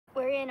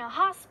in a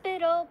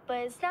hospital, but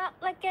it's not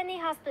like any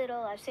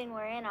hospital I've seen.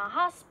 We're in a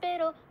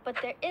hospital, but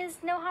there is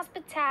no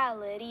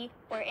hospitality.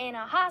 We're in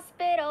a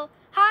hospital,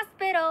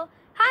 hospital,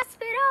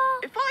 hospital.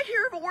 If I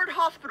hear the word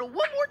hospital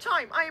one more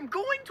time, I am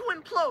going to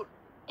implode.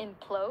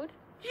 Implode?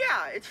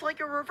 Yeah, it's like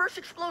a reverse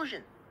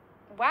explosion.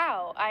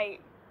 Wow, I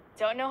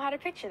don't know how to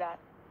picture that.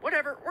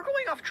 Whatever, we're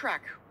going off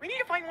track. We need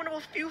to find one of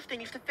those fuse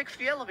thingies to fix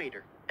the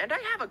elevator. And I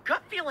have a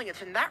gut feeling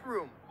it's in that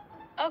room.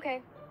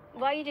 Okay,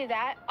 while you do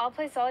that, I'll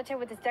play Solitaire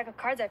with this deck of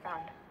cards I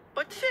found.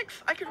 But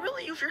Six, I could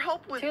really use your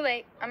help with... Too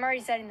late, I'm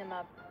already setting them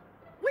up.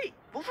 Wait,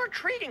 those are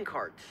trading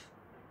cards.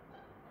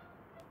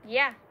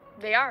 Yeah,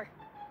 they are.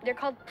 They're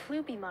called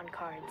Plubimon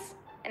cards.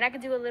 And I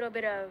could do a little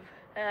bit of,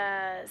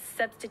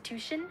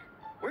 substitution.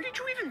 Where did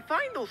you even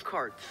find those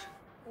cards?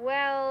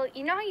 Well,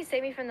 you know how you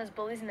saved me from those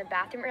bullies in the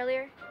bathroom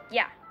earlier?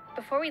 Yeah,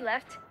 before we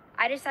left,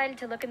 I decided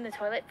to look in the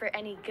toilet for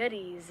any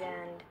goodies,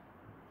 and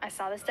I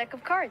saw this deck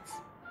of cards.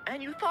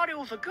 And you thought it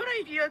was a good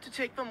idea to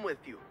take them with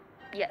you?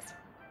 Yes.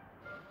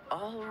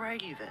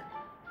 Alrighty then.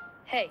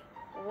 Hey,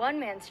 one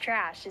man's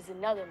trash is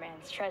another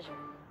man's treasure.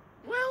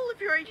 Well, if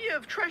your idea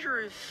of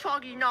treasure is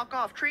soggy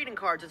knockoff trading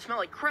cards that smell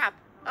like crap,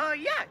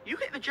 yeah, you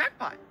hit the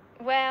jackpot.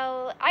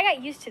 Well, I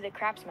got used to the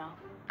crap smell.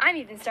 I'm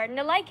even starting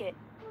to like it.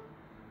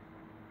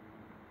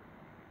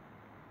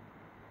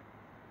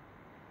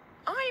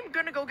 I'm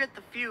gonna go get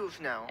the fuse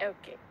now.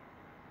 Okay.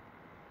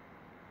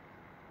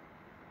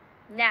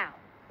 Now,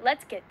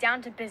 let's get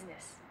down to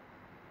business.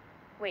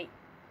 Wait,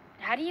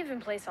 how do you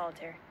even play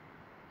Solitaire?